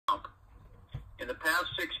In the past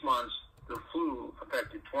 6 months, the flu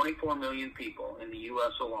affected 24 million people in the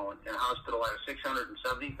U.S. alone and hospitalized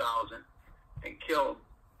 670,000 and killed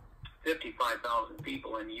 55,000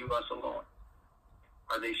 people in the U.S. alone.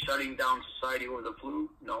 Are they shutting down society over the flu?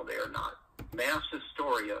 No, they are not. Mass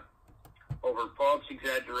hysteria over false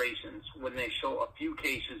exaggerations when they show a few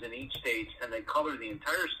cases in each state and they color the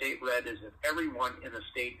entire state red as if everyone in the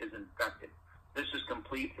state is infected. This is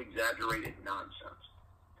complete exaggerated nonsense.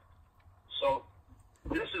 So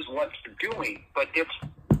this is what they're doing, but it's...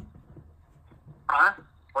 Huh?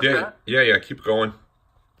 What's that? Yeah, keep going.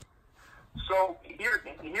 So here's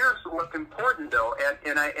what's important, though,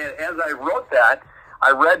 and as I wrote that, I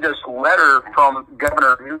read this letter from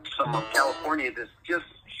Governor Newsom of California that just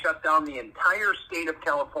shut down the entire state of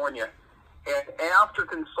California. And after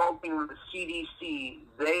consulting with the CDC,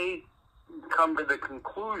 they come to the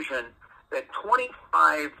conclusion that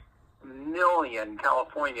 25 million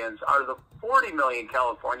Californians out of the 40 million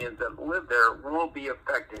Californians that live there will be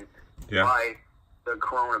affected by the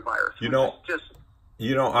coronavirus.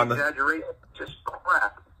 On exaggerate, just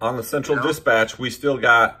crap. On the Central Dispatch, we still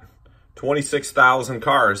got 26,000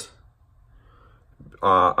 cars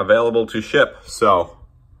available to ship. So,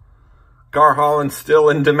 car hauling's still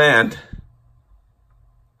in demand.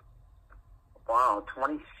 Wow,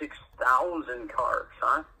 26,000 cars,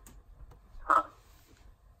 huh?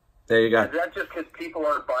 There you go. Is that just because people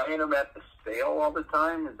are buying them at the sale all the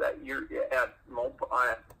time? Is that you're at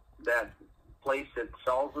that place that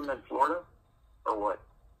sells them in Florida, or what?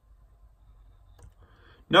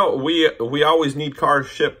 No, we always need cars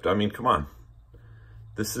shipped. I mean, come on.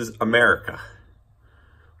 This is America.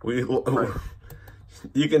 You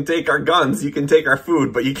can take our guns, you can take our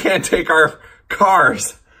food, but you can't take our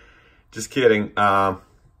cars. Just kidding. Let's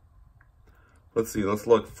see. Let's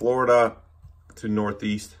look. Florida to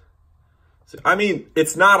Northeast. I mean,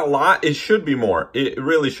 it's not a lot. It should be more. It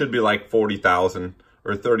really should be like 40,000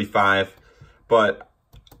 or 35. But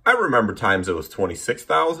I remember times it was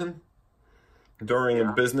 26,000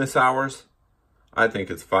 during business hours. I think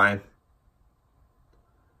it's fine.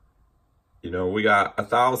 You know, we got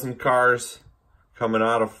 1,000 cars coming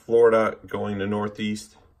out of Florida going to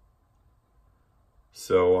Northeast.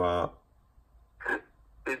 So,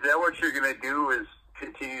 is that what you're going to do, is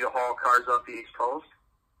continue to haul cars up the East Coast?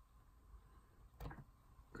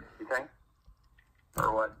 You think?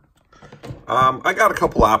 Or what? I got a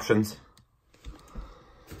couple options.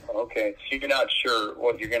 Okay, so you're not sure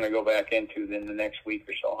what you're going to go back into in the next week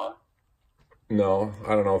or so, huh? No,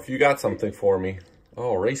 I don't know. If you got something for me.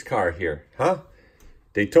 Oh, race car here, huh?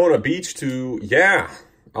 Daytona Beach to, I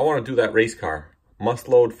want to do that race car. Must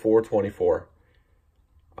load 424.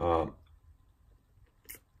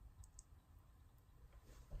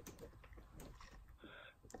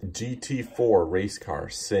 GT4 race car,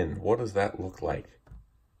 Sin. What does that look like?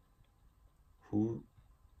 Who?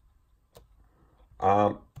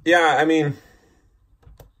 Yeah, I mean,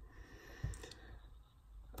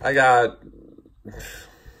 I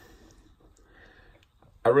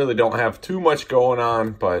really don't have too much going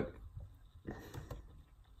on, but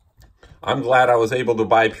I'm glad I was able to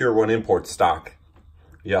buy Pure One import stock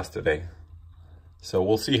yesterday. So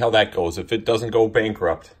we'll see how that goes. If it doesn't go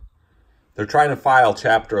bankrupt. They're trying to file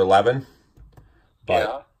Chapter 11,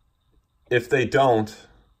 but if they don't,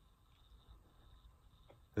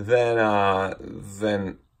 then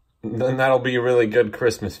that'll be a really good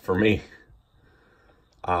Christmas for me.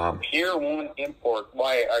 Pure One import.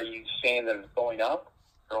 Why are you saying that it's going up,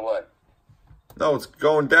 or what? No, it's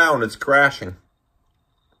going down. It's crashing.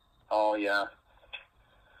 Oh yeah.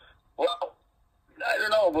 Well, I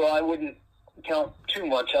don't know, bro. I wouldn't count too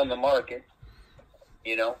much on the market.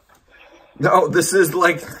 You know. No, this is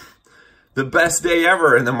like the best day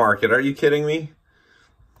ever in the market. Are you kidding me?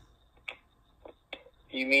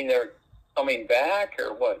 You mean they're coming back,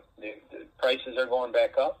 or what? The prices are going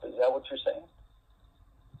back up? Is that what you're saying?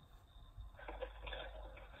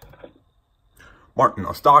 Martin,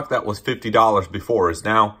 a stock that was $50 before is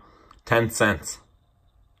now 10 cents.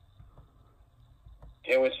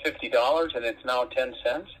 It was $50 and it's now 10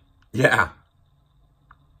 cents? Yeah.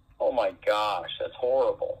 Oh my gosh, that's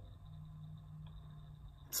horrible.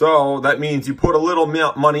 So that means you put a little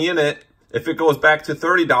money in it. If it goes back to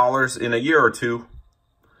 $30 in a year or two,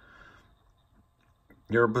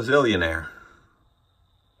 you're a bazillionaire.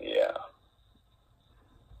 Yeah.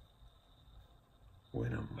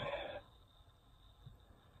 Wyndham.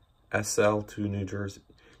 SL to New Jersey.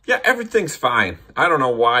 Yeah, everything's fine. I don't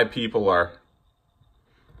know why people are...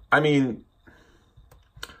 I mean...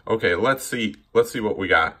 Okay, let's see what we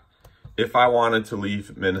got. If I wanted to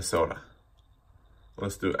leave Minnesota.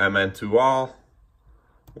 Let's do MN2 all,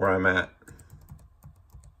 where I'm at.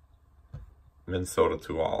 Minnesota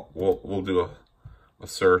to all. We'll do a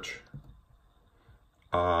search.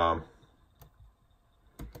 We'll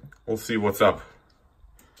see what's up.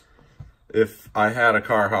 If I had a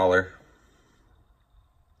car hauler,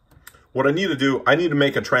 what I need to do, I need to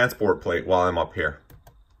make a transport plate while I'm up here.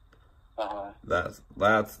 That's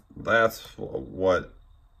what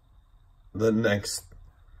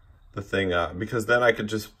the thing, because then I could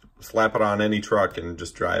just slap it on any truck and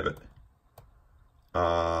just drive it.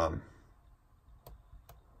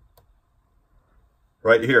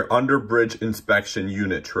 Right here, under bridge inspection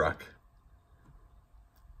unit truck.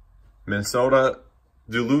 Minnesota,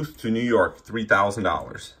 Duluth to New York,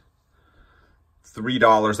 $3,000.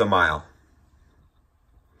 $3 a mile.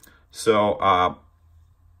 So,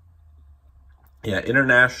 yeah,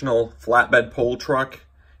 international flatbed pole truck,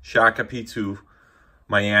 Shakopee to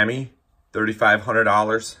Miami,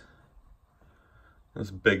 $3,500. That's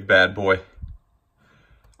a big bad boy.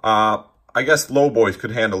 I guess low boys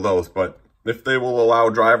could handle those, but if they will allow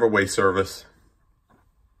drive-away service.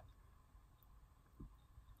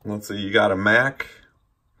 Let's see, you got a Mack,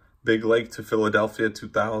 Big Lake to Philadelphia,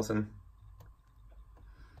 2,000.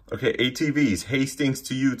 Okay, ATVs, Hastings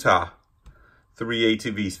to Utah, 3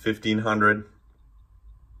 ATVs, 1,500.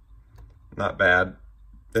 Not bad.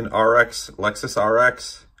 An RX, Lexus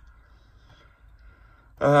RX.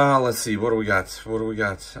 Let's see, what do we got? What do we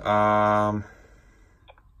got?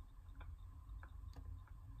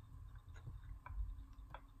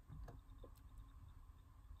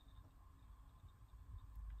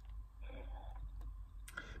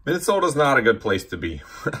 Minnesota's not a good place to be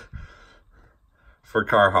for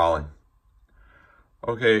car hauling.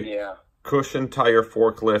 Okay. Yeah. Cushion tire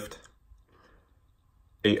forklift,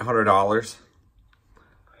 $800.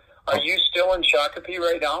 Are you still in Shakopee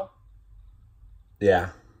right now? Yeah.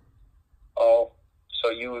 Oh, so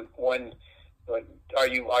are you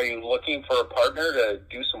looking for a partner to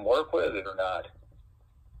do some work with it or not?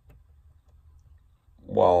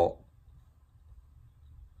 Well,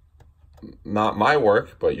 not my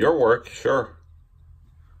work, but your work, sure.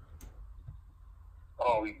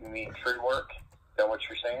 Oh, you mean free work? Is that what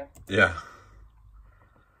you're saying? Yeah.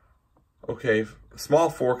 Okay,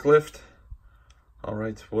 small forklift. All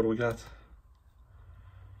right, what do we got?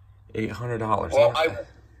 $800. Well,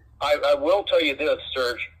 I will tell you this,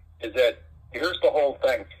 Serge, is that here's the whole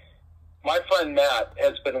thing. My friend Matt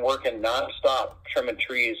has been working nonstop trimming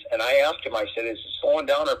trees, and I asked him, I said, is it slowing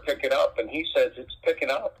down or picking up? And he says it's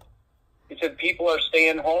picking up. He said people are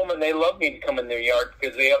staying home, and they love me to come in their yard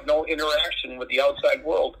because they have no interaction with the outside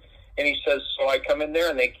world. And he says, so I come in there,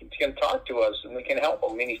 and they can talk to us, and we can help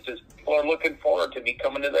them. And he says, people are looking forward to me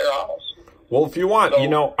coming to their house. Well, if you want, you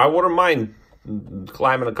know, I wouldn't mind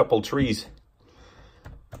climbing a couple trees,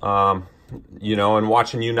 you know, and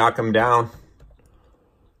watching you knock them down.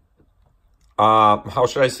 How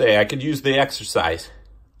should I say? I could use the exercise.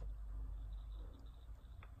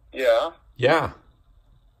 Yeah. Yeah.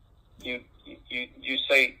 You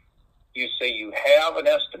say you have an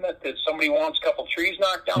estimate that somebody wants a couple trees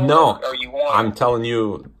knocked down? No, or you want? I'm telling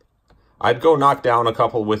you, I'd go knock down a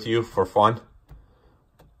couple with you for fun.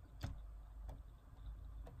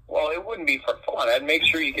 Well, it wouldn't be for fun. I'd make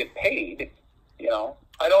sure you get paid. You know,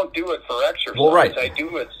 I don't do it for exercise. Well, right. I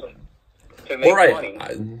do it to make money.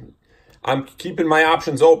 I'm keeping my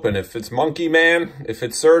options open. If it's Monkey Man, if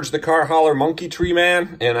it's Serge the Car Hauler Monkey Tree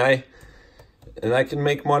Man, and I can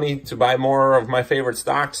make money to buy more of my favorite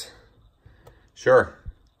stocks, sure,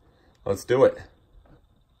 let's do it.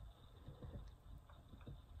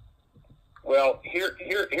 Well,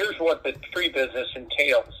 here's what the tree business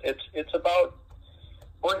entails. It's about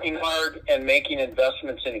working hard and making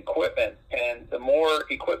investments in equipment. And the more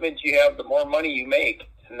equipment you have, the more money you make.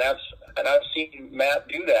 And I've seen Matt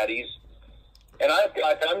do that.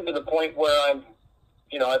 I'm to the point where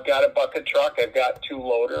I've got a bucket truck, I've got 2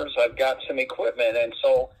 loaders, I've got some equipment. And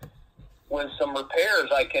so with some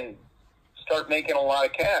repairs, I can start making a lot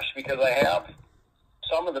of cash because I have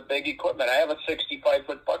some of the big equipment. I have a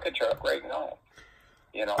 65-foot bucket truck right now.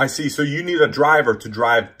 You know. I see. So you need a driver to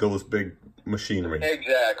drive those big machinery.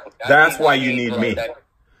 Exactly. That's why you need me.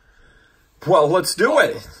 Well, let's do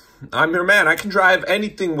it. I'm your man. I can drive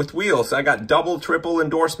anything with wheels. I got double, triple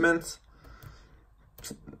endorsements.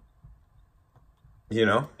 You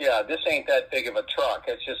know? Yeah, this ain't that big of a truck.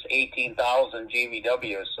 It's just 18,000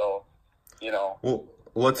 GVW, so, you know.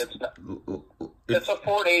 Well, it's a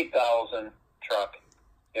Ford 8000 truck,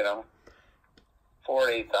 you know. Ford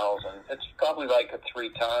 8000. It's probably like a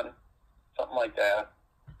 3-ton, something like that.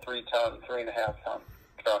 3-ton, 3.5-ton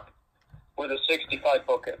truck with a 65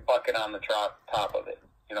 bucket on the top of it,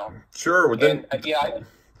 you know. Sure.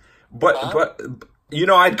 But you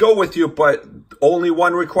know, I'd go with you, but only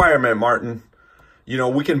one requirement, Martin. You know,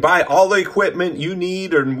 we can buy all the equipment you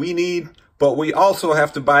need and we need, but we also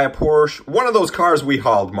have to buy a Porsche. One of those cars we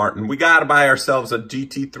hauled, Martin. We got to buy ourselves a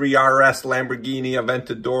GT3 RS, Lamborghini,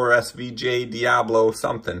 Aventador, SVJ, Diablo,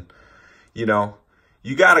 something. You know,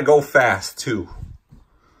 you got to go fast, too.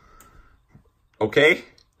 Okay?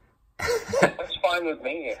 That's fine with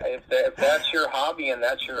me. If that's your hobby and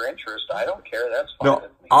that's your interest, I don't care. That's fine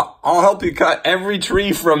with me. I'll help you cut every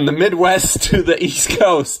tree from the Midwest to the East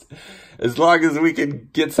Coast, as long as we can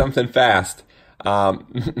get something fast. I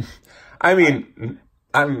mean,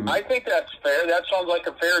 I think that's fair. That sounds like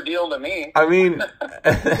a fair deal to me. I mean,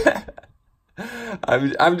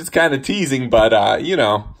 I'm just kind of teasing, but you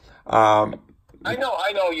know. I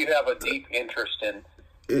know you have a deep interest in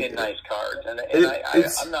nice cars, and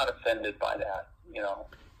I'm not offended by that. You know,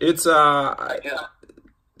 it's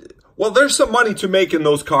well, there's some money to make in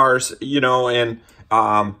those cars, you know, and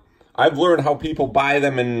I've learned how people buy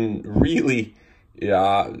them and really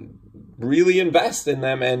invest in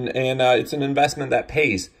them, and it's an investment that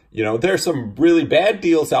pays. You know, there's some really bad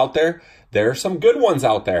deals out there. There are some good ones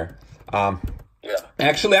out there. Yeah.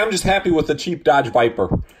 Actually, I'm just happy with the cheap Dodge Viper.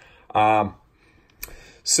 Yeah.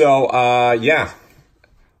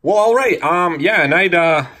 Well, all right. Yeah, and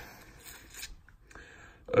I'd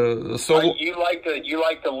so you like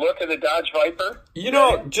the look of the Dodge Viper? You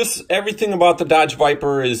know, just everything about the Dodge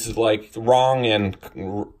Viper is like wrong and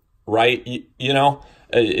right. You know,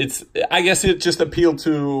 I guess it just appealed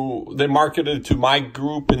to, they marketed to my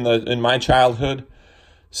group in my childhood.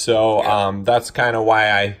 So that's kind of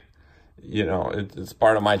why you know, it's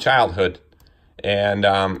part of my childhood. And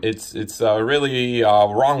it's a really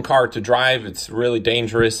wrong car to drive. It's really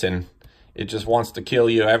dangerous, and it just wants to kill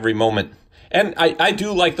you every moment. And I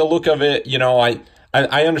do like the look of it. You know, I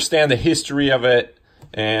understand the history of it.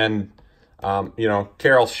 And, you know,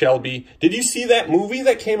 Carroll Shelby. Did you see that movie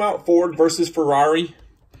that came out, Ford versus Ferrari?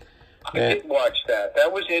 I did watch that.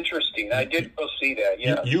 That was interesting. I did go see that,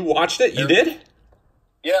 yeah. You watched it? You did?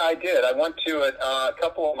 Yeah, I did. I went to it a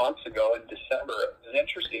couple of months ago in December. It was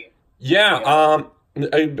interesting. Yeah,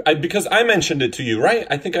 because I mentioned it to you, right?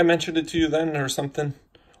 I think I mentioned it to you then or something.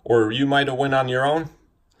 Or you might have went on your own.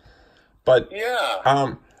 But,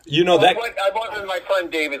 yeah. you know, I went with my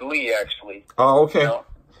friend David Lee, actually. Oh, okay. You know?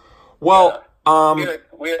 Well,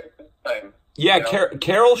 we had time. Yeah, you know?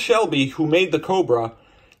 Carroll Shelby, who made the Cobra,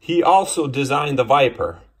 he also designed the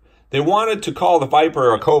Viper. They wanted to call the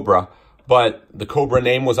Viper a Cobra, but the Cobra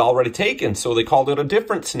name was already taken, so they called it a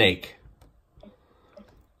different snake.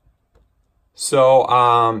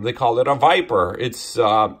 So they called it a Viper. It's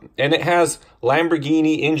and it has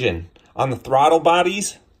Lamborghini engine on the throttle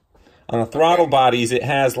bodies. On the throttle bodies, it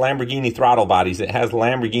has Lamborghini throttle bodies. It has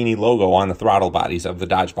Lamborghini logo on the throttle bodies of the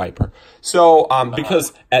Dodge Viper. So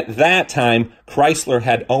because at that time Chrysler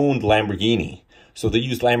had owned Lamborghini, so they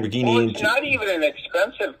used Lamborghini. Well, it's not even an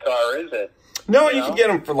expensive car, is it? No, you can get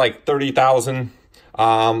them for like $30,000.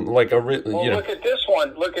 Like a you know. Look at this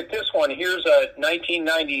one. Look at this one. Here's a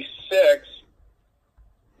 1996.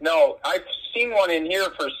 No, I've seen one in here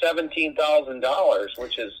for $17,000,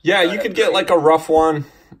 which is you could get like a rough one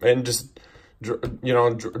and just you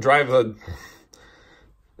know drive the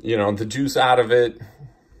the juice out of it.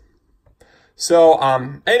 So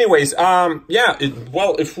anyways, yeah.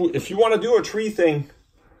 Well, if you want to do a tree thing,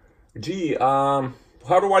 gee, how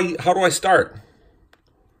do I start?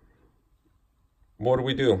 What do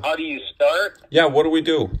we do? How do you start? Yeah, what do we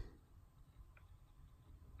do?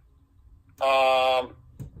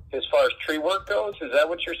 As far as tree work goes, is that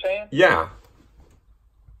what you're saying? Yeah.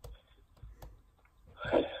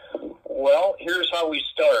 Well, here's how we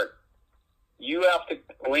start. We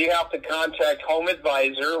have to contact Home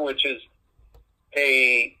Advisor,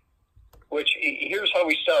 here's how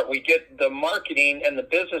we start. We get the marketing and the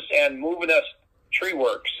business end moving us tree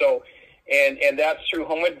work. So, and that's through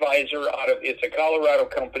Home Advisor it's a Colorado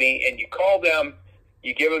company, and you call them.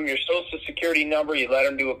 You give them your Social Security number. You let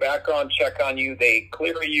them do a background check on you. They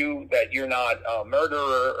clear you that you're not a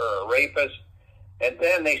murderer or a rapist. And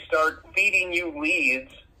then they start feeding you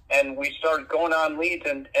leads, and we start going on leads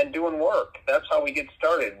and doing work. That's how we get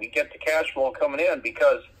started. We get the cash flow coming in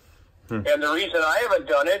because, and the reason I haven't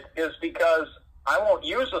done it is because I won't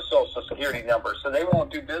use a Social Security number, so they won't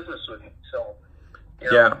do business with me. So,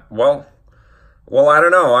 yeah, well, I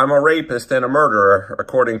don't know. I'm a rapist and a murderer,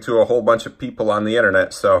 according to a whole bunch of people on the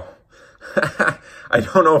internet. So I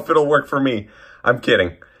don't know if it'll work for me. I'm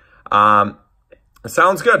kidding.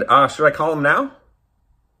 Sounds good. Should I call him now?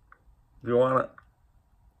 Do you want to?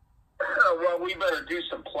 Well, we better do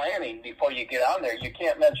some planning before you get on there. You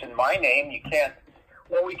can't mention my name. You can't.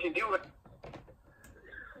 Well, we can do it.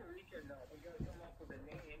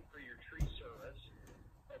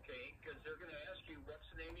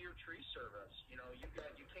 tree service. You know, you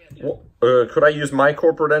can't just... Well, could I use my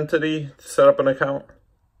corporate entity to set up an account?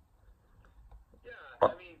 Yeah,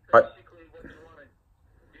 I mean, basically what you want to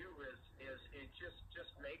do is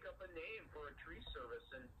just make up a name for a tree service,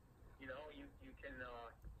 and you know, you can,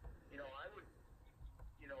 you know, I would,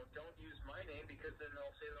 you know, don't use my name, because then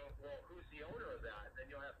they'll say, oh, well, who's the owner of that? And then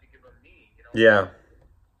you'll have to give them me. You know. Yeah.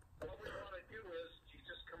 What we want to do is you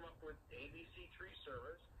just come up with ABC Tree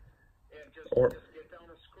Service, and just get down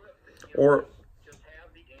a script. And, you know, just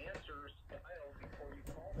have the answers dialed before you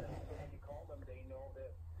call them. So when you call them, they know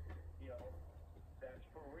that, you know, that's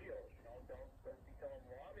for real. You know, don't be telling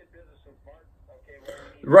them, well, I'm in business with Mark. Okay, well,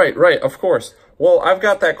 Right, of course. Well, I've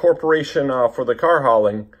got that corporation for the car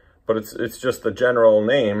hauling, but it's just the general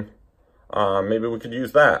name. Maybe we could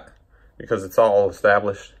use that because it's all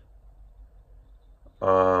established.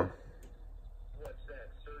 What's that?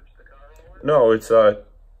 Search the car hauler? No, it's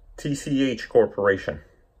TCH Corporation.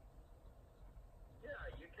 Yeah,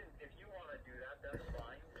 you can, if you want to do that, that's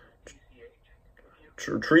fine.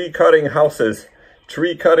 TCH. Tree cutting houses.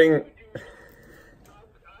 Tree cutting. I would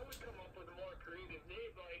come up with a more creative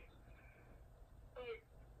name, like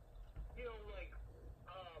you know, like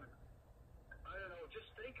I don't know,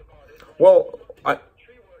 just think about it. Like, Well,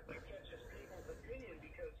 tree work that catches people's opinion,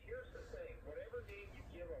 because here's the thing: whatever name you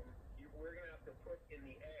give them, we're gonna have to put in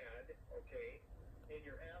the ad, okay, in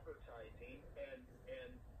your advertising, and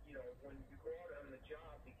you know, when you go out on the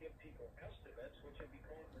job to give people estimates, which would be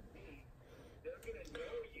called with me, they're gonna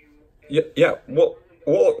know you. yeah. Well,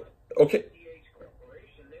 okay.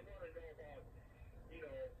 Corporation, they want to know about, you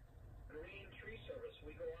know, green tree service.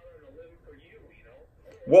 We go out on a limb for you, you know.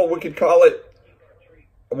 Well, we could call it.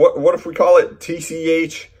 What if we call it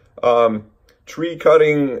TCH Tree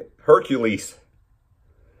Cutting Hercules?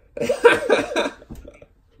 I mean,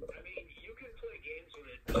 you can play games with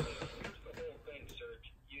it. But here's the whole thing,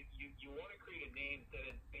 Serge. You want to create a name that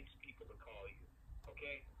it makes people to call you,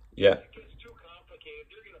 okay? Yeah. If it gets too complicated,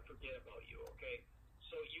 they're going to forget about you, okay?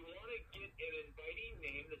 So you want to get an inviting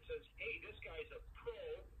name that says, hey, this guy's a pro,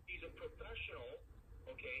 he's a professional,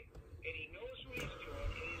 okay? And he knows what he's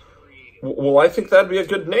doing, and he's creative. Well, I think that'd be a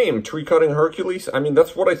good name, Tree Cutting Hercules. I mean,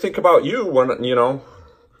 that's what I think about you when, you know,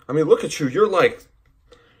 I mean, look at you. You're like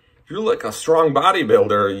a strong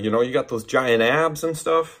bodybuilder. You know, you got those giant abs and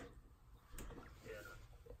stuff.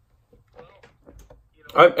 Well,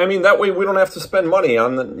 you know, I mean, that way we don't have to spend money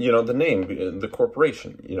on the, you know, the name, the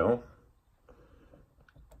corporation, you know.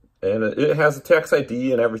 And it has a tax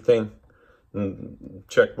ID and everything, and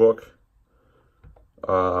checkbook.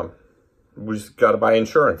 We just got to buy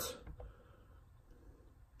insurance.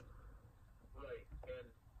 right, and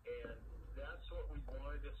that's what we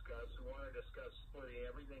want to discuss. We want to discuss splitting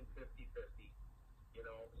everything 50-50, you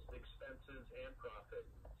know, expenses and profit.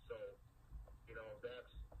 So, you know,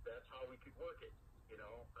 that's how we could work it. You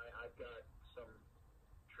know, I've got some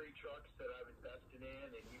tree trucks that I've invested in,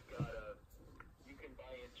 and you can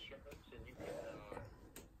buy insurance, and you can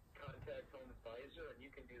contact Home Advisor, and you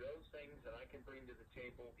can do those things, and I can bring to the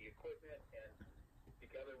table the equipment, and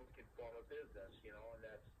together we can form a business, you know, and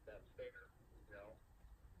that's fair, you know.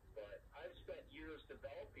 But I've spent years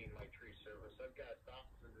developing my tree service. I've got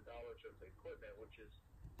thousands of dollars of equipment, which is,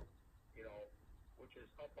 you know, which is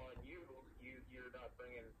up on you. You're not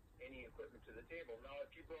bringing any equipment to the table. Now,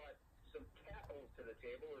 if you brought some capital to the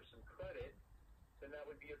table or some credit, then that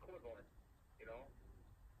would be equivalent, you know.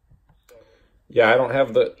 So. Yeah, I don't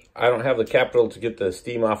have the capital to get the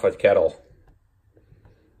steam off a kettle.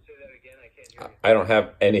 Say that again. I can't hear you. I don't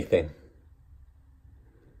have anything.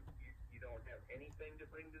 You don't have anything to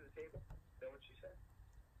bring to the table? Is that what you said?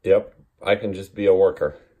 Yep, I can just be a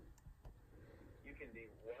worker. You can be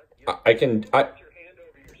what? I can. Put your hand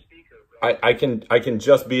over your speaker, bro. I can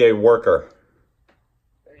just be a worker.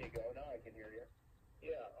 There you go. Now I can hear you.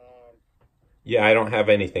 Yeah. Yeah, I don't have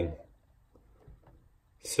anything.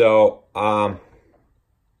 So, and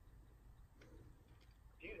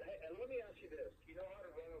let me ask you this. Do you know how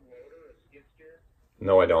to run a loader, a skid steer?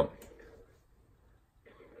 no, I don't.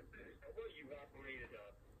 Well, you've operated a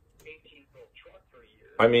 18-wheel truck for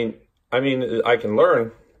years. I mean, I can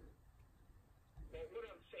learn. Well, what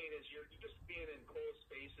I'm saying is you're just being in closed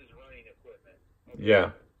spaces running equipment. Okay?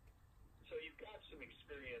 Yeah. So you've got some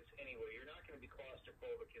experience anyway. You're not going to be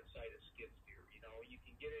claustrophobic inside a skid steer. You know, you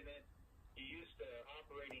can get in it. You're used to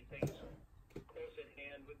operating things close at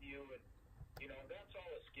hand with you, and you know that's all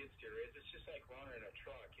a skid steer is. It's just like running a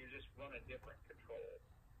truck. You're just running different control.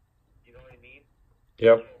 You know what I mean?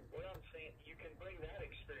 Yep. So what I'm saying, you can bring that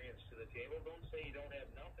experience to the table. Don't say you don't have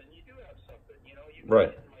nothing. You do have something. You know, you can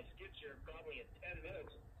Right. get in my skid steer probably in 10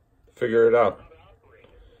 minutes. Figure it out. How to operate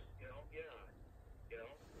it. You know, yeah. You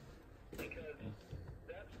know.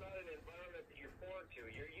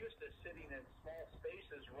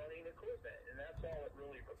 equipment, and that's all it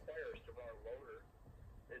really requires to run a loader.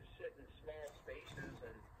 Is sit in small spaces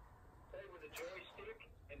and play with a joystick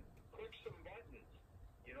and click some buttons.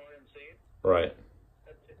 You know what I'm saying? Right.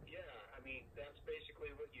 That's it. Yeah, I mean, that's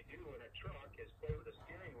basically what you do in a truck is play with a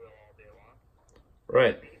steering wheel all day long.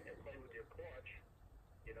 Right. And play with your clutch,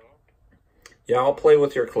 you know? Yeah, I'll play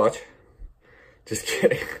with your clutch. Just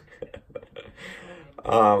kidding.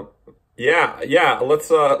 Yeah, let's,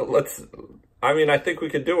 I mean, I think we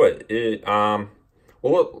could do it.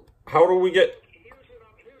 Well, how do we get... Here's what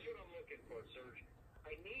I'm looking for, Serge.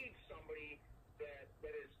 I need somebody that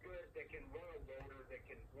is good, that can run a loader, that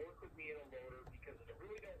can work with me in a loader, because I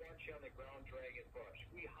really don't want you on the ground dragging brush.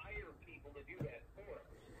 We hire people to do that for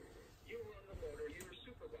us. You run the loader, you're a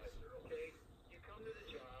supervisor, okay? You come to the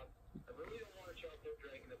job. I really don't want you out there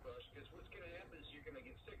dragging the brush, because what's going to happen is you're going to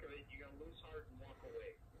get sick of it, you're going to lose heart and walk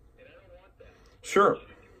away. And I don't want that. Sure.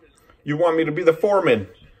 You want me to be the foreman?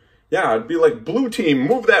 Yeah, it'd be like, blue team,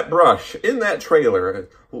 move that brush in that trailer. I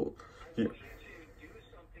want you to do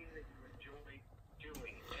something that you enjoy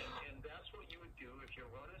doing, and that's what you would do if you're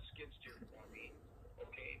running a skid steer for me.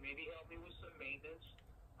 Okay, maybe help me with some maintenance,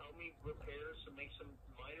 help me repair make some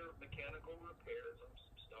minor mechanical repairs on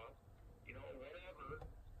some stuff, you know, whatever,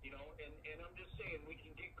 you know, and I'm just saying we can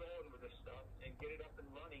get going with this stuff and get it up and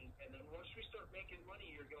running, and then once we start making money,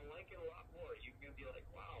 you're going to like it a lot more. You're going to be like,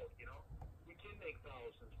 wow, you know, we can make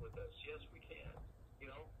thousands with this. Yes, we can, you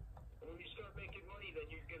know. And when you start making money, then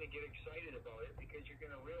you're going to get excited about it because you're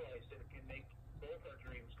going to realize that it can make both our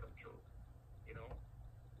dreams come true, you know.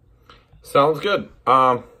 Sounds good.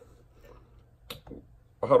 How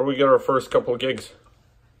do we get our first couple of gigs?